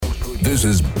This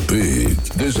is big.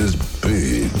 This is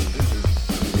big.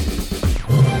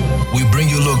 We bring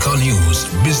you local news,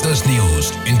 business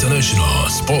news, international,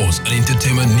 sports, and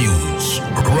entertainment news.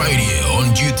 Right here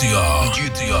on GTR.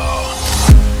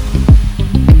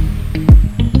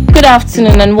 Good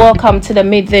afternoon and welcome to the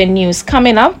midday news.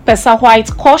 Coming up, Pesa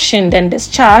White cautioned and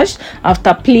discharged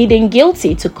after pleading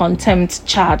guilty to contempt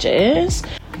charges.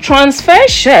 Transfer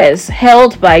shares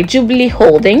held by Jubilee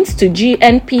Holdings to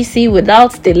GNPC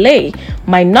without delay.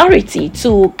 Minority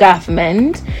to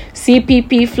government.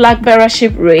 CPP flag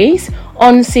bearership race.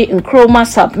 Onsi Nkrumah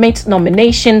submit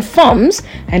nomination forms.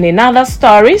 And in other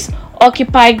stories,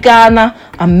 Occupy Ghana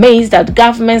amazed at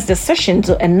government's decision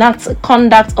to enact the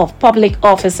Conduct of Public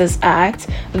Officers Act.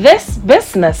 This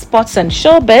business, sports and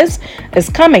showbiz is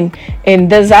coming in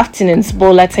this afternoon's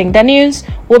bulletin. The news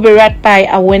will be read by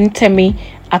Awentemi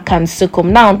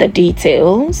Akansukum. Now the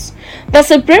details. The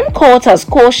Supreme Court has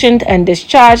cautioned and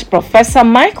discharged Professor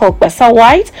Michael Pesa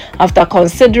White after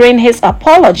considering his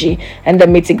apology and the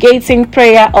mitigating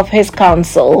prayer of his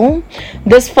counsel.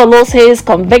 This follows his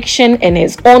conviction in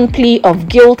his own plea of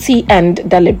guilty and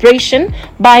deliberation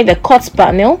by the court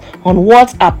panel on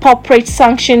what appropriate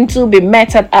sanction to be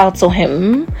meted out to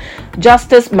him.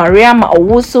 Justice Mariam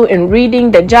Owusu, in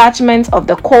reading the judgment of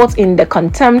the court in the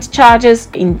contempt charges,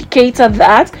 indicated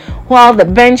that while the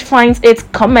bench finds its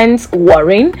comments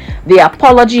worrying, the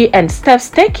apology and steps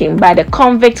taken by the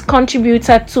convict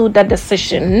contributed to the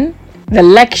decision. The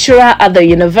lecturer at the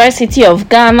University of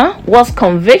Ghana was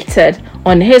convicted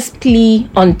on his plea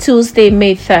on Tuesday,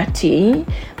 May 30.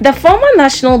 The former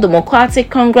National Democratic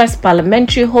Congress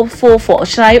parliamentary hopeful for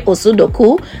Oshai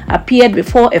Osudoku appeared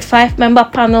before a 5-member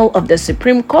panel of the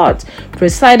Supreme Court,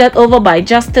 presided over by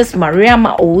Justice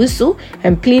Mariama Owusu,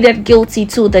 and pleaded guilty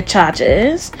to the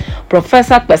charges.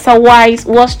 Professor Pesa White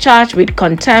was charged with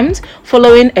contempt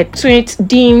following a tweet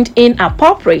deemed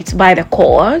inappropriate by the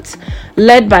court.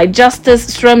 Led by Justice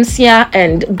Sremsia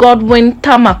and Godwin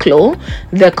Tamaklo,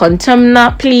 the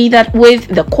contemner pleaded with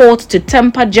the court to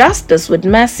temper justice with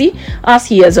mercy, as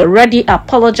he has already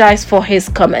apologized for his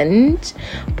comment.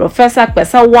 Professor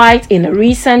Pesa White, in a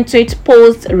recent tweet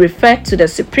post, referred to the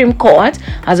Supreme Court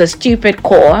as a stupid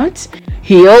court.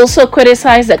 He also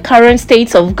criticized the current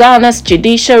state of Ghana's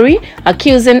judiciary,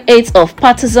 accusing it of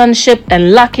partisanship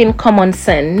and lacking common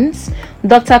sense.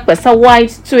 Dr. Pesa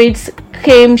White's tweets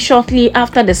came shortly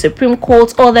after the Supreme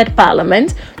Court ordered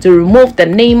Parliament to remove the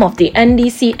name of the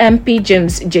NDC MP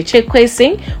James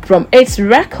Jechekwesing from its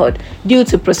record due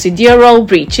to procedural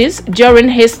breaches during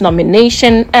his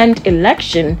nomination and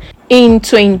election in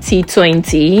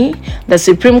 2020. The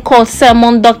Supreme Court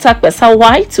summoned Dr. Pesa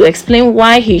White to explain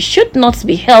why he should not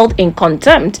be held in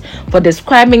contempt for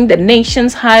describing the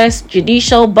nation's highest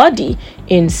judicial body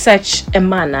in such a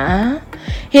manner.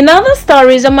 In other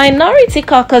stories, a minority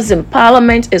caucus in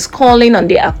Parliament is calling on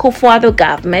the Akufo-Addo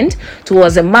government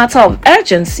towards a matter of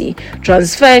urgency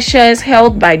transfer shares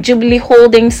held by Jubilee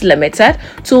Holdings Limited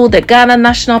to the Ghana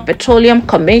National Petroleum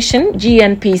Commission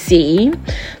 (GNPC).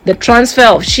 The transfer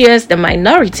of shares, the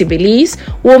minority believes,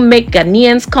 will make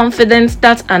Ghanaians confident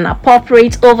that an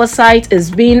appropriate oversight is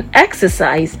being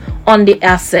exercised on the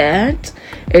asset.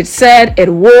 It said it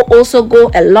will also go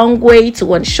a long way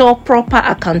to ensure proper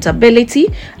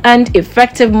accountability and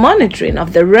effective monitoring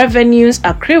of the revenues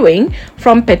accruing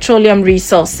from petroleum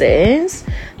resources.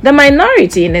 The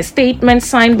minority, in a statement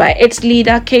signed by its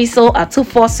leader Kaisel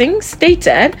Atufosing,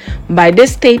 stated, "By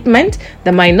this statement,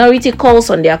 the minority calls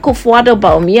on the Akufo-Addo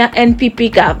Bawumia NPP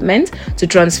government to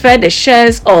transfer the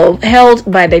shares held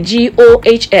by the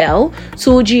GOHL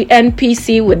to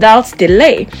GNPC without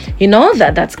delay, in order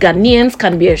that Ghanaians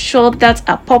can be assured that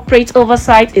appropriate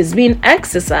oversight is being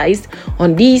exercised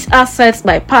on these assets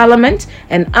by Parliament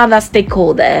and other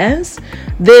stakeholders.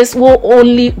 This will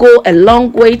only go a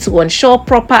long way to ensure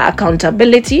proper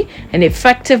accountability and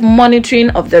effective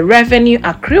monitoring of the revenue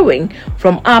accruing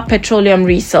from our petroleum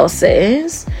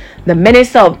resources." The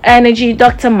Minister of Energy,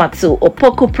 Dr. Matsu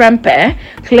Opoku Prempeh,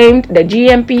 claimed the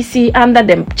GNPC, under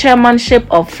the chairmanship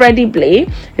of Freddie Blay,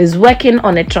 is working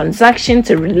on a transaction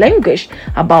to relinquish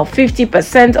about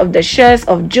 50% of the shares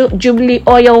of Jubilee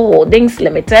Oil Holdings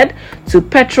Limited to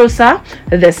Petrosa,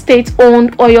 the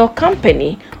state-owned oil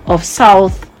company of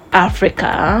South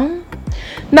Africa.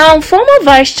 Now, former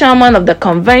Vice Chairman of the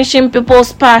Convention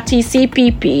People's Party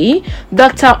 (CPP),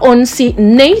 Dr. Onsi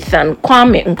Nathan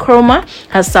Kwame Nkrumah,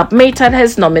 has submitted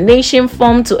his nomination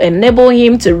form to enable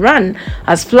him to run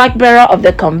as flag bearer of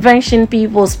the Convention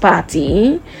People's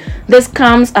Party. This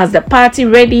comes as the party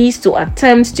readies to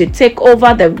attempt to take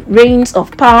over the reins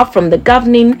of power from the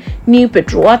governing New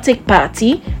Patriotic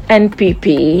Party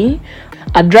 (NPP).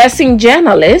 Addressing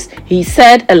journalists, he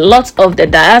said a lot of the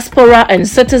diaspora and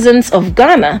citizens of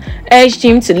Ghana urged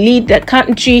him to lead the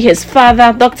country his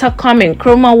father, Dr. Kwame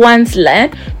Nkrumah, once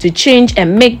led to change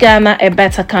and make Ghana a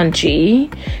better country.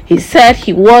 He said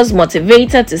he was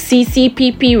motivated to see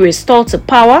CPP restore to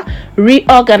power,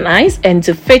 reorganize, and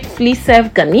to faithfully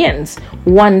serve Ghanaians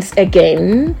once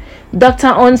again. Dr.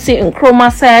 Onsi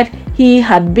Nkrumah said he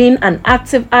had been an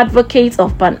active advocate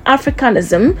of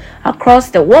Pan-Africanism across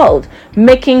the world,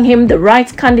 making him the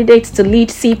right candidate to lead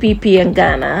CPP in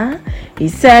Ghana. He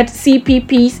said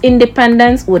CPP's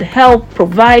independence would help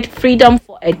provide freedom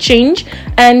for a change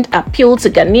and appeal to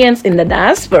Ghanaians in the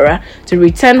diaspora to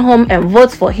return home and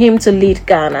vote for him to lead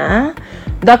Ghana.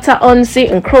 Dr. Onsi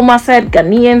Nkrumah said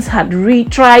Ghanaians had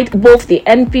retried both the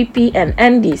NPP and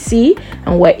NDC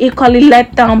and were equally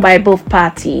let down by both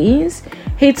parties.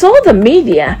 He told the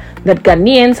media that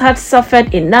Ghanaians had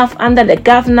suffered enough under the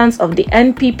governance of the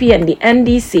NPP and the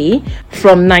NDC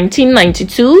from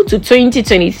 1992 to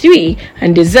 2023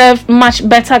 and deserved much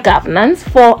better governance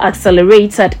for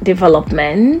accelerated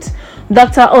development.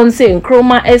 Dr. Onsi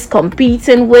Nkrumah is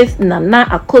competing with Nana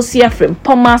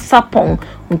Akosua-Frimpong Sarpong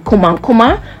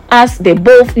Nkumankuma as they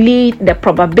both lead the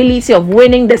probability of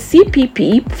winning the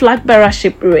CPP flag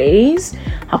bearership race.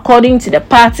 According to the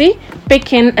party,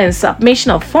 picking and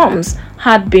submission of forms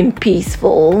had been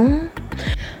peaceful.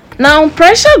 Now,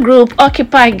 pressure group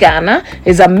Occupy Ghana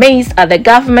is amazed at the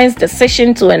government's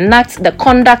decision to enact the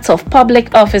Conduct of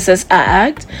Public Officers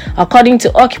Act. According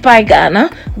to Occupy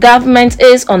Ghana, government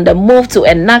is on the move to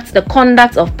enact the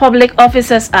Conduct of Public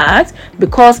Officers Act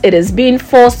because it is being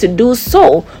forced to do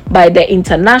so by the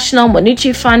International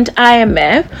Monetary Fund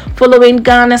 (IMF) following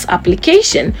Ghana's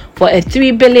application for a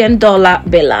 $3 billion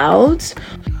bailout.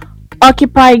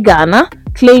 Occupy Ghana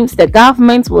claims the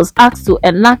government was asked to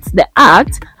enact the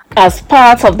act as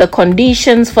part of the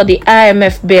conditions for the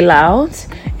IMF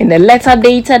bailout. In a letter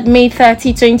dated May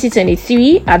 30,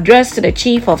 2023, addressed to the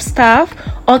Chief of Staff,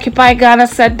 Occupy Ghana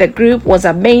said the group was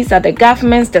amazed at the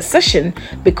government's decision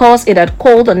because it had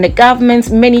called on the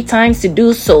government many times to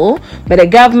do so, but the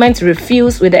government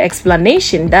refused with the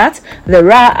explanation that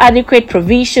there are adequate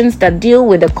provisions that deal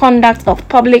with the conduct of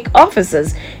public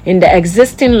officers in the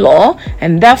existing law,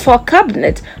 and therefore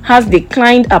Cabinet has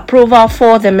declined approval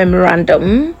for the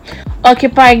memorandum.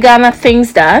 Occupy Ghana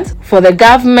thinks that for the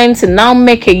government to now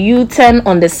make a U-turn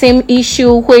on the same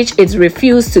issue which it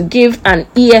refused to give an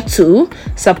ear to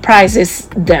surprises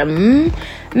them.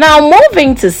 Now,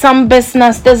 moving to some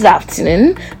business this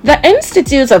afternoon, the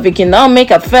Institute of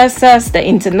Economic Affairs says the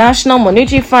International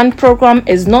Monetary Fund program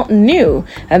is not new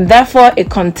and therefore it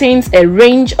contains a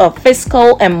range of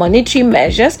fiscal and monetary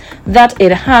measures that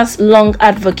it has long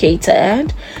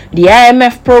advocated. The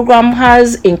IMF program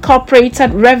has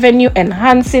incorporated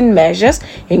revenue-enhancing measures,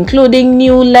 including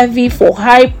new levy for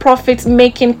high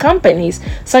profit-making companies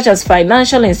such as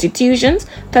financial institutions,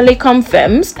 telecom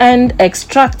firms, and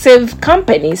extractive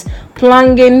companies,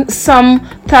 plugging some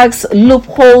tax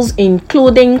loopholes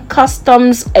including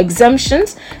customs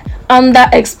exemptions,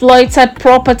 under-exploited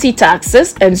property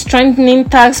taxes, and strengthening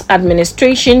tax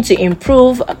administration to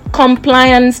improve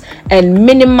compliance and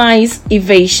minimize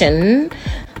evasion.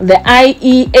 The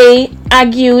IEA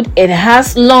argued it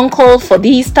has long called for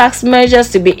these tax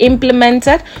measures to be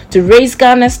implemented to raise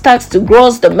Ghana's tax to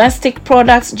gross domestic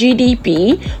products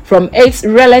GDP from its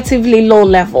relatively low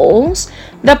levels.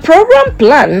 The program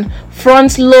plan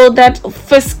front-loaded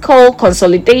fiscal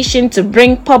consolidation to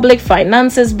bring public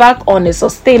finances back on a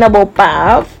sustainable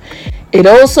path. It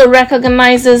also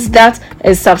recognizes that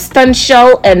a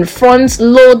substantial and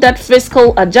front-loaded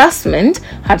fiscal adjustment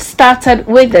had started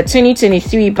with the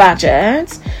 2023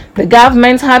 budget. The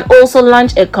government had also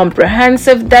launched a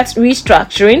comprehensive debt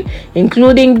restructuring,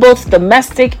 including both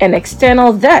domestic and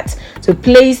external debt, to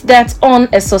place debt on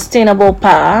a sustainable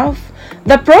path.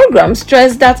 The program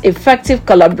stressed that effective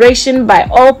collaboration by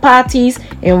all parties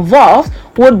involved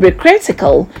would be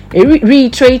critical,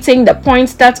 reiterating the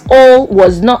point that all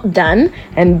was not done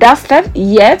and dusted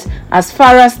yet as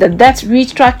far as the debt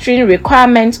restructuring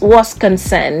requirement was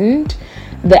concerned.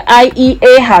 The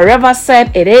IEA, however,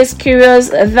 said it is curious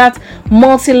that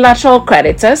multilateral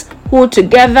creditors, who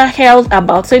together held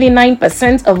about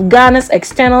 29% of Ghana's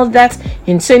external debt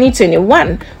in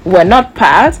 2021, were not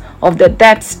part of the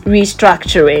debt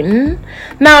restructuring.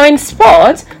 Now in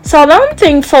sport,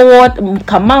 Southampton forward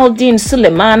Kamaldeen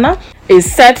Sulemana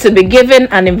is set to be given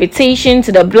an invitation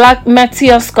to the Black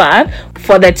Meteor squad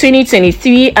for the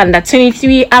 2023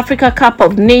 Under-23 Africa Cup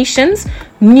of Nations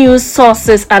News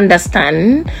sources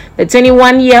understand. The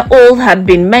 21-year-old had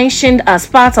been mentioned as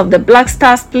part of the Black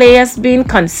Stars players being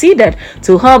considered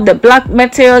to help the Black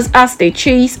Meteors as they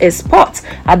chase a spot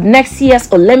at next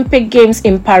year's Olympic Games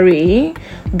in Paris.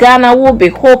 Ghana will be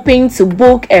hoping to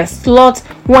book a slot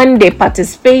when they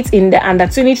participate in the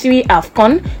Under-23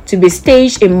 AFCON to be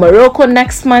staged in Morocco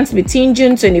next month between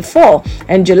June 24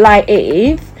 and July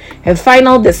 8th. A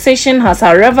final decision has,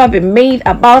 however, been made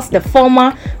about the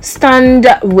former stand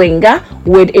winger,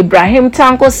 with Ibrahim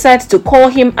Tanko set to call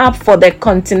him up for the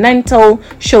Continental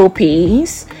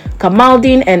Showpiece.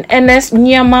 Kamaldeen and Ernest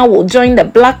Nyama will join the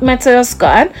Black Meteor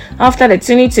squad after the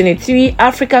 2023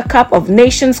 Africa Cup of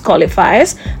Nations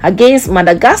qualifiers against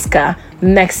Madagascar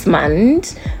next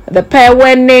month. The pair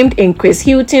were named in Chris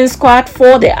Hilton's squad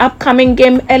for the upcoming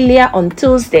game earlier on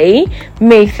Tuesday,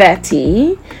 May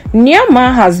 30.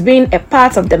 Nyama has been a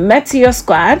part of the Meteor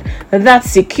squad that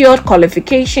secured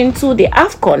qualification to the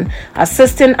AFCON,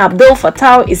 assisting Abdul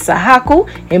Fattah Issahaku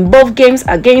in both games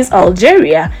against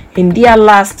Algeria in their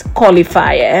last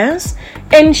qualifiers.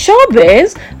 In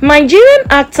showbiz, Nigerian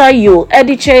actor Yul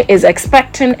Edochie is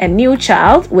expecting a new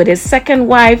child with his second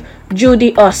wife,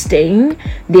 Judy Austin.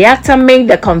 The actor made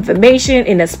the confirmation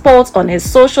in a post on his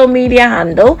social media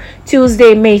handle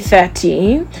Tuesday, May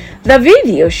 13. The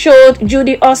video showed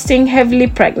Judy Austin heavily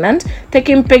pregnant,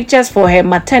 taking pictures for her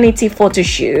maternity photo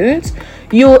shoot.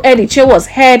 Yul Edochie was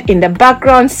heard in the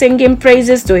background singing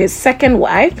praises to his second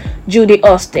wife, Judy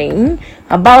Austin.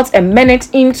 About a minute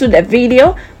into the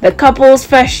video, the couple's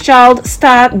first child,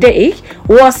 Star Dake,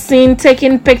 was seen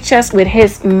taking pictures with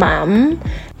his mom.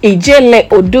 Ijele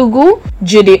Odugu,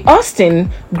 Judy Austin,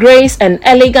 grace and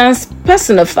elegance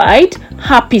personified,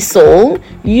 happy soul,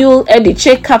 Yul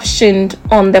Edochie captioned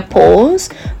on the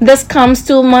post. This comes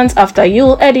 2 months after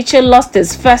Yul Edochie lost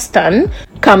his first son,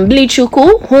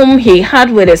 Kamblichukwu, whom he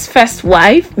had with his first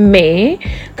wife, May.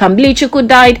 Kamblichukwu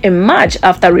died in March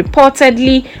after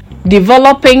reportedly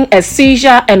developing a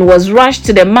seizure and was rushed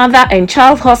to the Mother and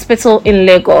Child Hospital in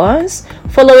Lagos.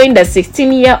 Following the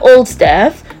 16-year-old's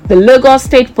death, the Lagos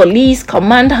State Police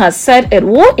Command has said it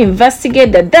will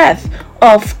investigate the death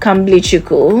of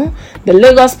Kamblichukwu. The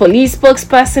Lagos Police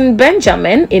spokesperson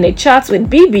Benjamin, in a chat with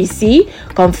BBC,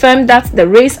 confirmed that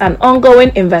there is an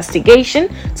ongoing investigation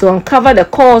to uncover the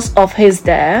cause of his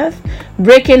death.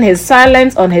 Breaking his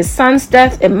silence on his son's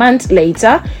death a month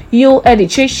later, Yul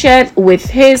Edochie shared with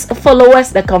his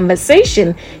followers the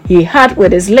conversation he had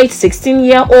with his late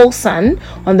 16-year-old son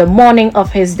on the morning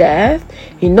of his death.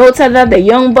 He noted that the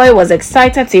young boy was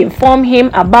excited to inform him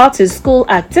about his school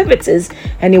activities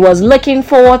and he was looking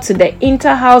forward to the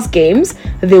inter-house games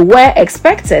they were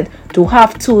expected to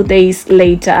have 2 days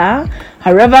later.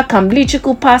 However,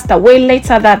 Kamblichukwu passed away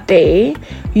later that day.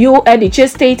 Yul Edochie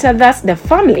stated that the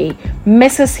family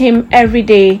misses him every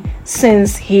day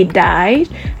since he died.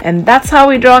 And that's how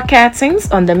we draw curtains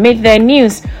on the Midday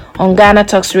News on Ghana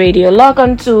Talks Radio. Log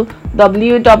on to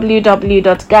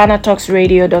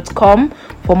www.GhanaTalksRadio.com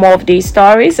for more of these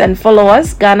stories and follow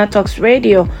us, Ghana Talks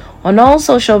Radio, on all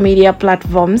social media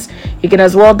platforms. You can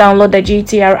as well download the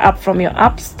GTR app from your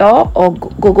App Store or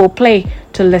Google Play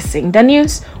to listen. The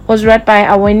news was read by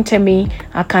Awentemi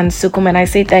Akansukum, and I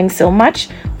say thanks so much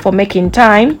for making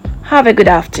time. Have a good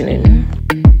afternoon.